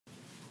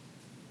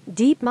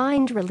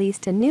DeepMind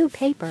released a new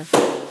paper.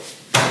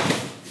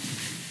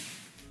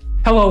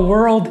 Hello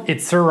world,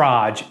 it's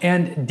Suraj,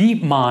 and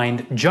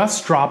DeepMind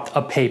just dropped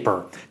a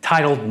paper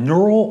titled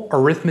Neural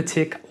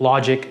Arithmetic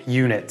Logic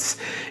Units.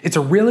 It's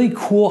a really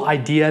cool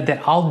idea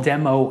that I'll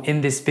demo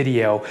in this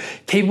video,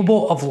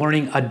 capable of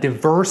learning a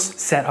diverse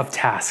set of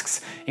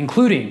tasks,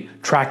 including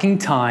tracking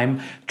time,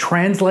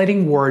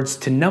 translating words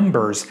to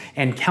numbers,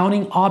 and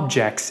counting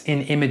objects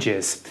in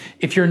images.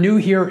 If you're new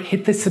here,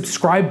 hit the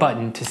subscribe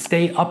button to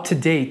stay up to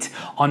date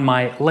on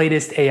my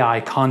latest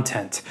AI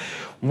content.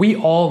 We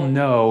all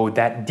know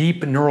that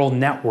deep neural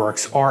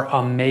networks are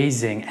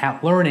amazing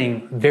at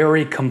learning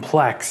very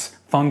complex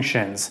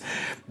functions.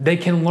 They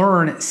can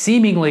learn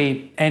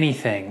seemingly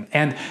anything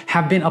and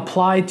have been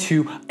applied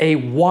to a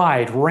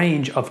wide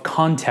range of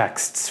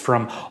contexts,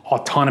 from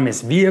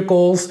autonomous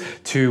vehicles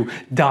to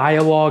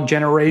dialogue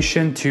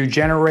generation to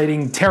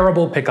generating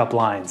terrible pickup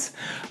lines.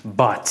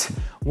 But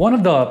one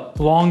of the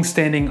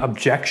long-standing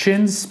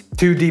objections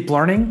to deep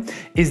learning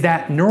is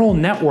that neural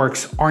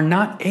networks are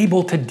not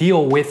able to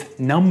deal with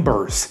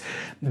numbers.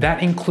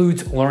 That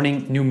includes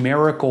learning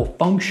numerical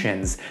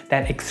functions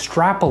that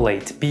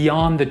extrapolate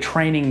beyond the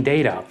training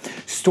data.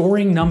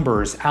 Storing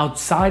numbers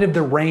outside of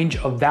the range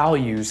of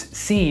values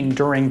seen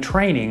during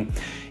training,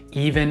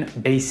 even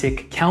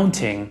basic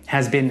counting,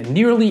 has been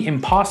nearly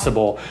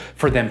impossible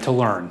for them to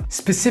learn.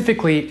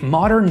 Specifically,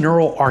 modern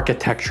neural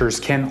architectures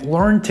can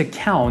learn to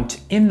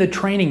count in the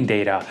training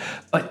data,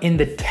 but in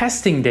the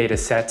testing data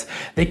sets,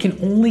 they can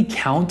only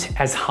count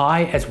as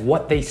high as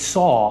what they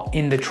saw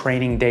in the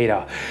training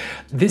data.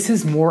 This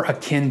is more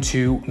akin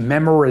to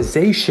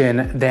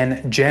memorization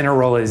than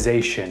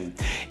generalization.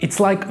 It's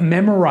like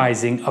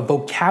memorizing a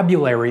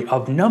vocabulary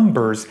of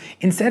numbers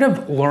instead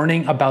of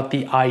learning about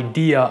the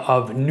idea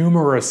of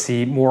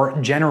numeracy more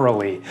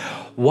generally.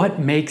 What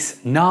makes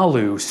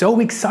NALU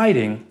so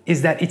exciting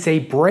is that it's a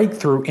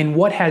breakthrough in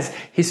what has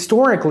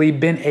historically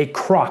been a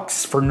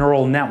crux for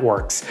neural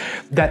networks,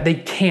 that they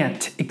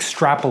can't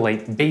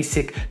extrapolate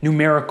basic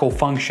numerical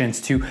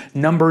functions to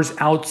numbers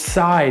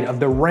outside of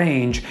the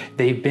range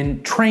they've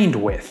been trained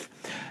with.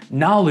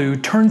 NALU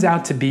turns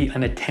out to be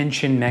an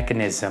attention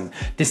mechanism,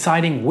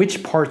 deciding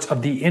which parts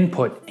of the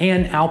input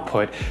and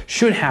output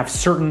should have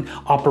certain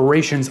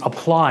operations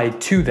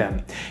applied to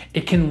them.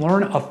 It can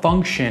learn a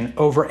function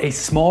over a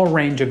small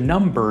range of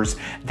numbers,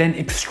 then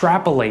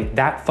extrapolate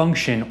that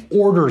function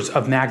orders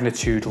of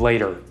magnitude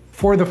later.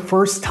 For the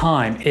first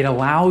time, it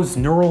allows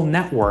neural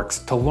networks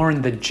to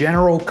learn the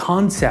general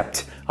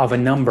concept of a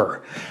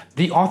number.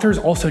 The authors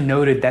also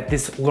noted that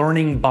this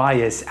learning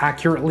bias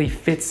accurately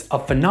fits a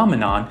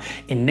phenomenon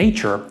in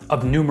nature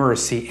of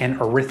numeracy and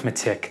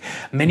arithmetic.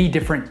 Many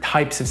different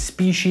types of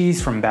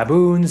species, from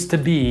baboons to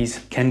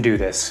bees, can do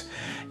this.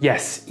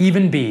 Yes,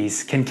 even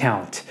bees can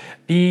count.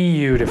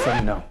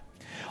 Beautiful, no.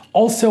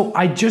 Also,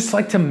 I'd just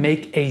like to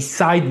make a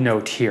side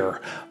note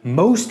here.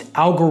 Most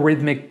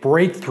algorithmic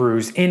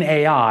breakthroughs in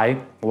AI,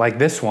 like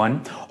this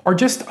one, are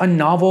just a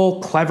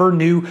novel, clever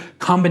new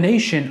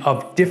combination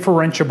of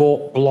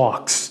differentiable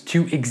blocks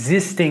to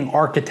existing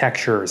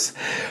architectures.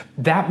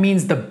 That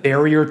means the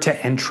barrier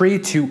to entry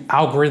to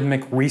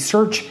algorithmic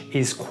research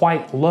is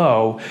quite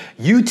low.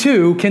 You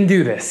too can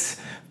do this.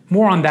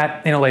 More on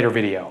that in a later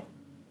video.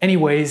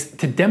 Anyways,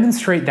 to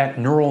demonstrate that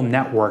neural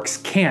networks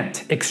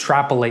can't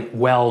extrapolate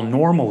well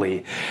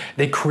normally,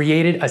 they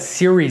created a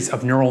series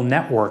of neural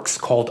networks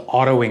called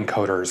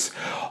autoencoders.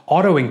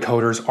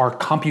 Autoencoders are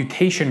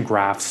computation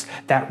graphs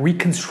that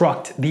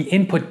reconstruct the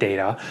input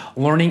data,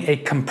 learning a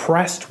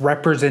compressed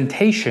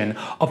representation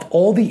of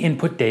all the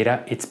input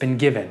data it's been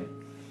given.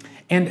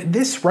 And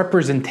this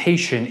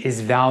representation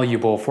is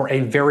valuable for a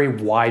very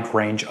wide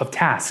range of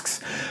tasks,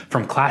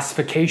 from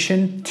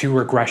classification to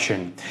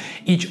regression.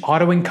 Each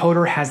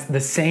autoencoder has the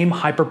same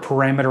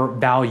hyperparameter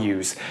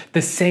values,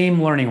 the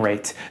same learning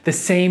rate, the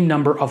same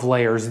number of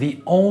layers.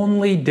 The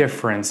only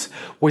difference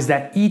was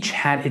that each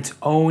had its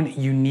own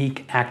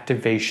unique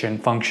activation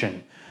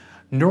function.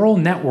 Neural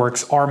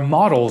networks are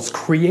models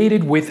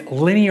created with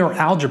linear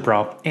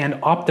algebra and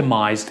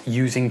optimized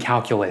using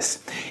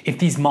calculus. If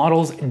these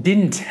models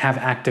didn't have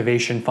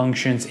activation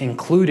functions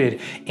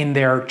included in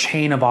their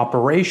chain of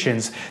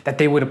operations that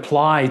they would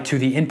apply to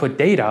the input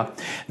data,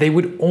 they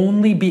would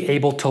only be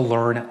able to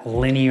learn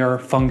linear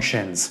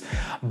functions.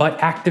 But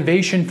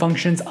activation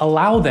functions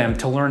allow them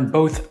to learn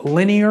both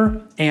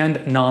linear and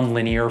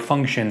nonlinear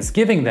functions,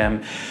 giving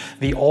them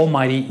the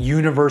almighty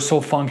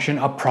universal function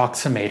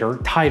approximator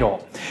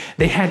title.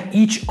 They had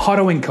each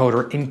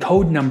autoencoder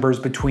encode numbers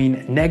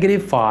between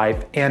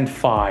 -5 and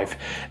 5.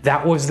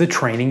 That was the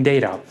training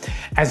data.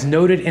 As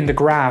noted in the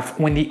graph,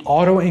 when the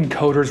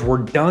autoencoders were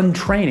done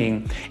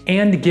training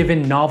and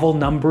given novel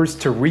numbers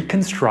to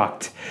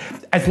reconstruct,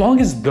 as long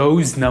as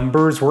those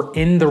numbers were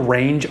in the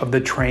range of the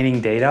training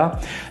data,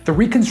 the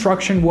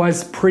reconstruction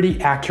was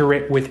pretty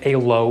accurate with a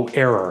low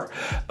error.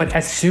 But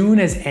as soon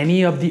as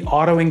any of the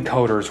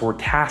autoencoders were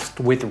tasked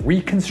with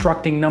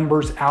reconstructing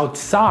numbers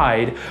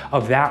outside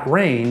of that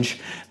range,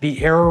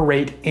 the error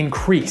rate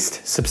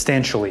increased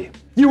substantially.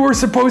 You were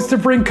supposed to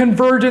bring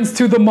convergence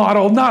to the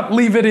model, not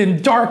leave it in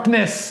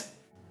darkness.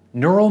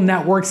 Neural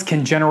networks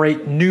can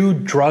generate new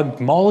drug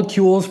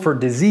molecules for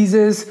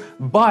diseases,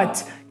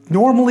 but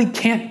normally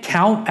can't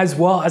count as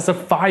well as a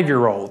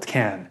 5-year-old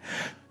can.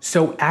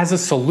 So as a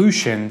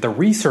solution, the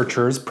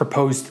researchers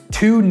proposed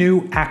 2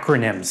 new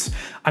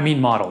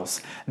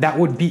models, that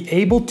would be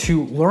able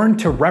to learn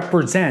to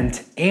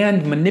represent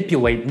and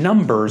manipulate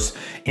numbers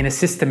in a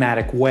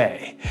systematic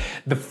way.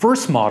 The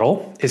first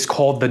model is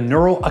called the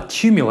Neural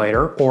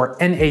Accumulator, or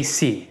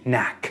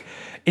NAC.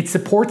 It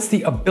supports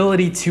the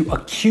ability to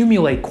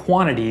accumulate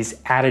quantities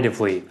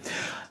additively,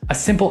 a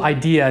simple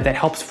idea that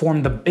helps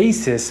form the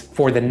basis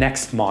for the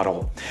next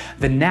model.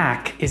 The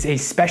NAC is a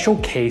special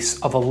case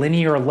of a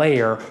linear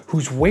layer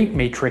whose weight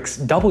matrix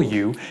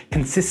W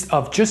consists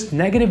of just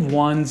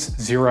 -1s,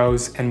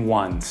 0s, and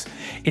 1s.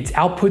 Its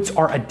outputs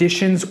are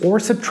additions or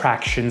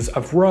subtractions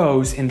of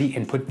rows in the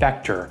input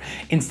vector,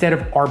 instead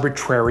of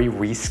arbitrary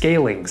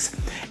rescalings.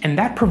 And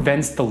that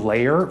prevents the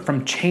layer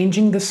from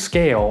changing the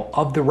scale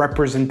of the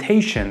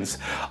representations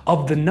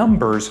of the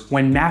numbers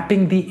when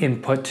mapping the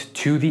input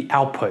to the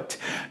output,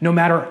 no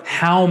matter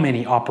how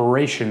many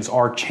operations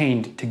are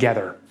chained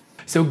together.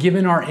 So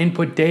given our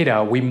input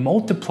data, we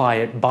multiply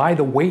it by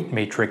the weight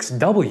matrix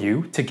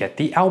W to get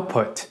the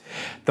output.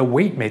 The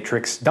weight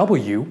matrix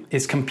W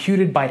is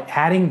computed by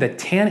adding the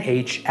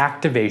tanh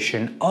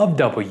activation of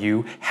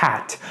W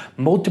hat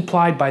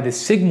multiplied by the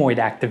sigmoid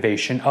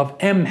activation of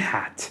M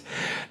hat.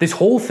 This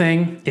whole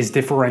thing is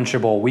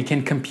differentiable. We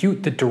can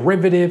compute the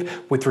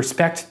derivative with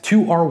respect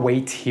to our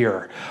weight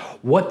here.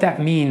 What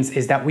that means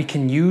is that we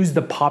can use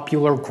the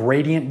popular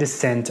gradient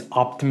descent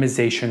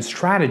optimization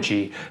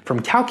strategy from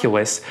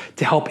calculus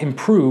to help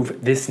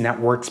improve this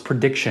network's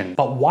prediction.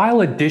 But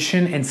while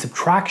addition and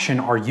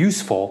subtraction are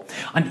useful,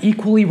 an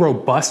equally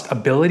robust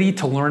ability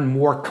to learn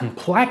more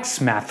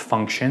complex math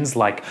functions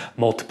like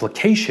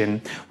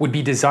multiplication would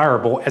be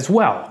desirable as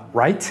well,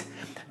 right?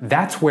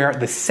 That's where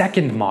the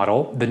second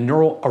model, the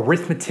Neural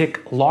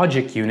Arithmetic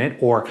Logic Unit,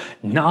 or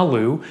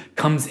NALU,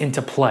 comes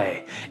into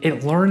play.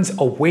 It learns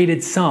a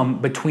weighted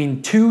sum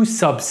between 2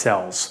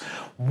 subcells.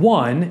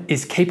 One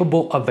is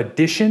capable of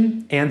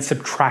addition and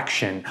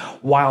subtraction,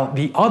 while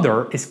the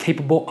other is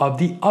capable of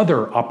the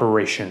other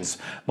operations,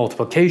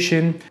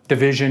 multiplication,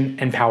 division,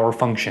 and power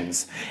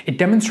functions. It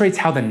demonstrates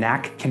how the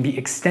NAC can be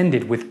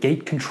extended with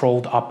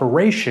gate-controlled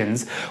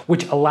operations,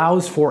 which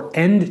allows for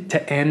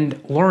end-to-end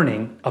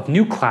learning of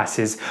new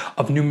classes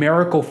of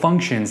numerical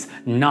functions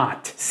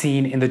not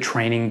seen in the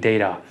training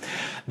data.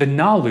 The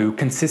NALU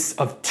consists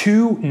of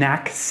 2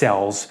 NAC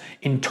cells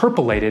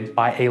interpolated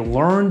by a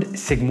learned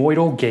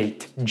sigmoidal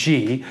gate,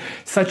 G,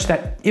 such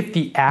that if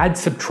the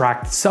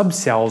add-subtract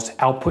subcell's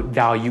output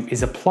value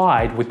is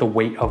applied with the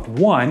weight of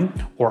 1,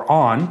 or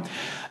on,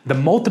 the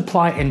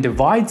multiply and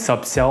divide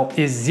subcell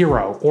is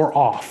 0, or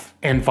off,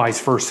 and vice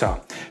versa.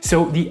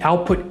 So the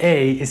output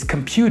A is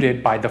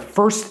computed by the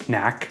first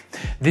NAC.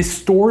 This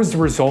stores the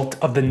result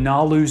of the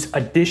NALU's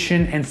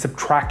addition and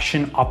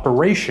subtraction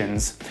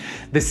operations.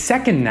 The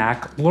second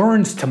NAC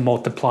learns to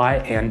multiply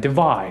and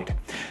divide.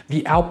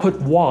 The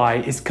output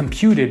Y is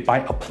computed by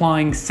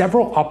applying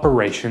several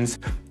operations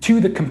to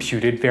the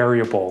computed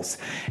variables.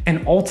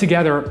 And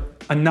altogether,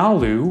 a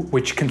NALU,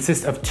 which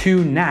consists of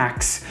 2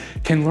 NACs,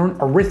 can learn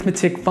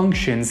arithmetic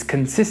functions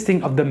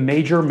consisting of the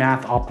major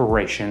math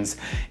operations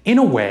in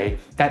a way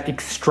that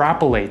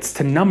extrapolates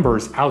to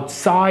numbers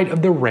outside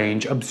of the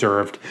range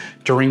observed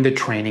during the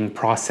training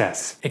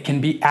process. It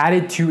can be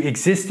added to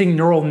existing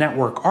neural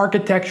network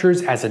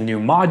architectures as a new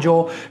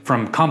module,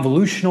 from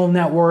convolutional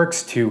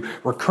networks to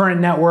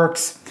recurrent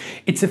networks.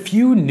 It's a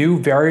few new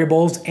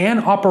variables and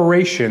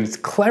operations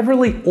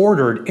cleverly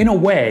ordered in a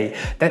way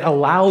that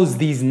allows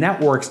these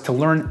networks to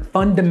learn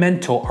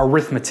fundamental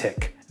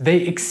arithmetic. They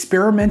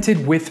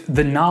experimented with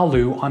the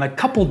NALU on a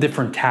couple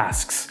different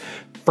tasks.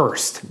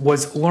 First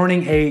was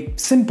learning a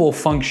simple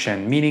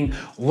function, meaning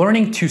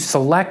learning to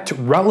select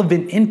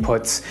relevant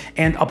inputs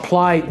and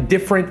apply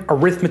different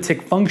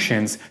arithmetic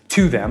functions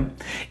to them.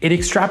 It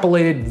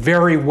extrapolated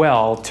very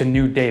well to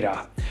new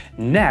data.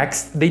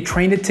 Next, they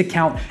trained it to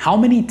count how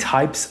many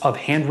types of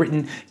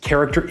handwritten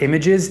character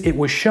images it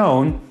was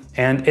shown,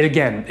 and it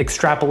again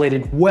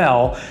extrapolated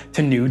well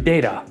to new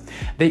data.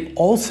 They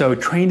also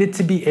trained it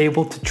to be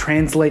able to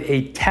translate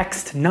a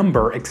text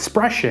number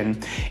expression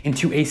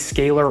into a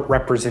scalar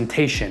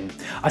representation,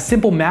 a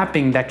simple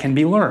mapping that can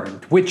be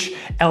learned, which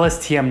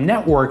LSTM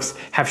networks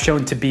have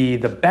shown to be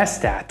the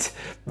best at.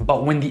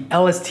 But when the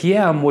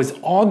LSTM was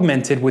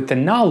augmented with the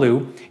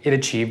NALU, it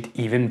achieved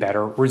even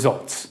better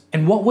results.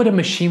 And what would a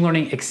machine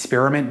learning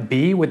experiment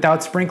be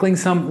without sprinkling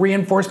some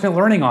reinforcement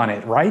learning on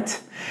it, right?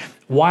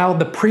 While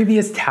the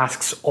previous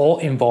tasks all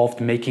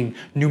involved making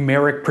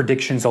numeric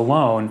predictions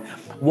alone,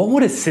 what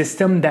would a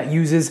system that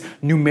uses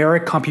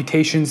numeric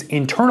computations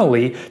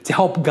internally to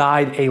help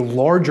guide a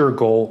larger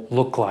goal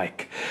look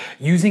like?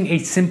 Using a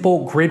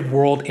simple grid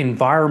world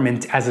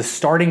environment as a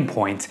starting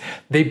point,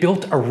 they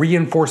built a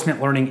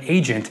reinforcement learning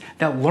agent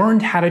that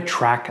learned how to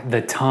track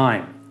the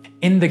time.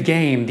 In the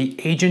game, the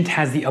agent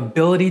has the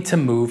ability to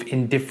move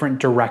in different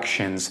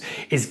directions,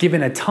 is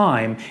given a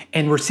time,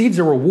 and receives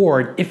a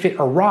reward if it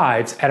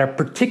arrives at a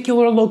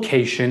particular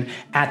location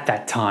at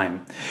that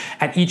time.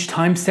 At each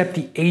time step,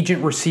 the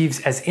agent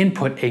receives as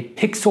input a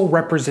pixel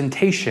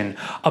representation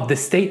of the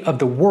state of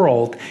the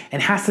world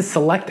and has to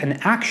select an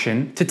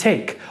action to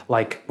take,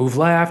 like move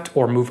left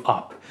or move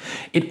up.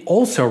 It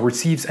also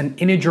receives an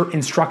integer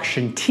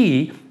instruction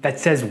t that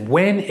says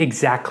when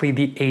exactly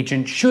the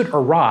agent should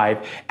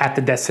arrive at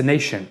the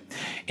destination.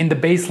 In the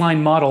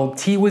baseline model,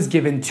 t was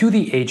given to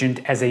the agent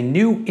as a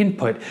new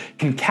input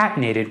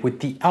concatenated with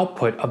the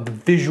output of the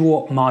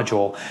visual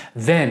module,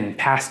 then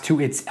passed to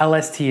its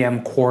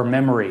LSTM core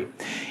memory.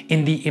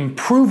 In the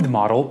improved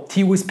model,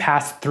 t was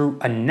passed through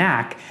a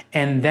NAC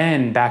and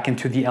then back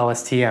into the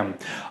LSTM.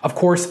 Of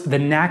course, the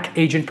NAC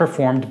agent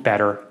performed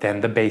better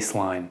than the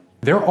baseline.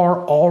 There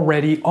are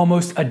already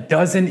almost a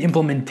dozen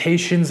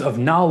implementations of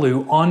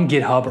Nalu on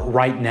GitHub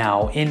right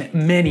now in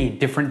many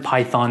different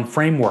Python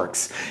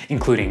frameworks,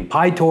 including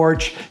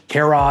PyTorch,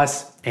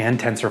 Keras, and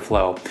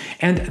TensorFlow.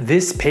 And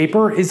this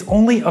paper is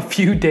only a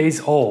few days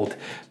old.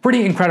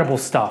 Pretty incredible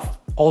stuff.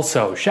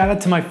 Also, shout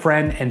out to my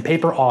friend and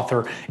paper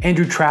author,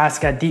 Andrew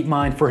Trask at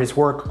DeepMind for his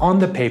work on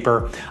the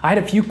paper. I had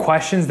a few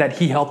questions that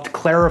he helped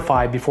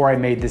clarify before I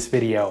made this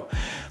video.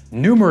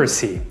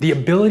 Numeracy, the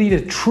ability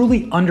to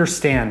truly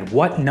understand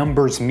what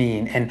numbers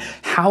mean and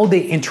how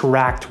they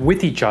interact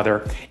with each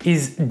other,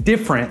 is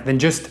different than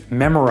just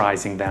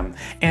memorizing them.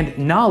 And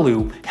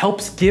Nalu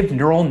helps give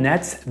neural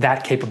nets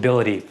that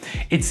capability.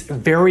 It's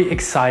very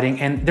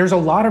exciting, and there's a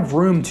lot of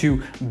room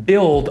to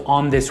build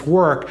on this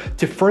work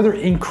to further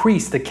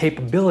increase the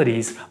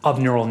capabilities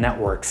of neural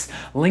networks.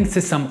 Links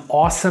to some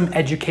awesome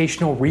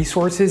educational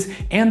resources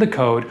and the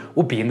code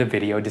will be in the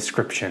video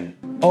description.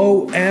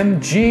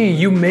 OMG,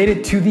 you made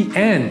it to the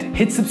end.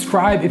 Hit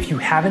subscribe if you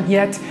haven't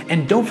yet,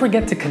 and don't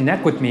forget to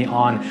connect with me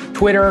on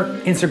Twitter,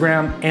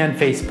 Instagram, and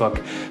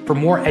Facebook for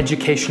more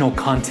educational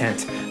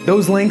content.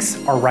 Those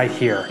links are right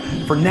here.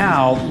 For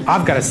now,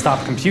 I've got to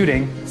stop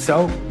computing,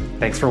 so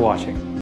thanks for watching.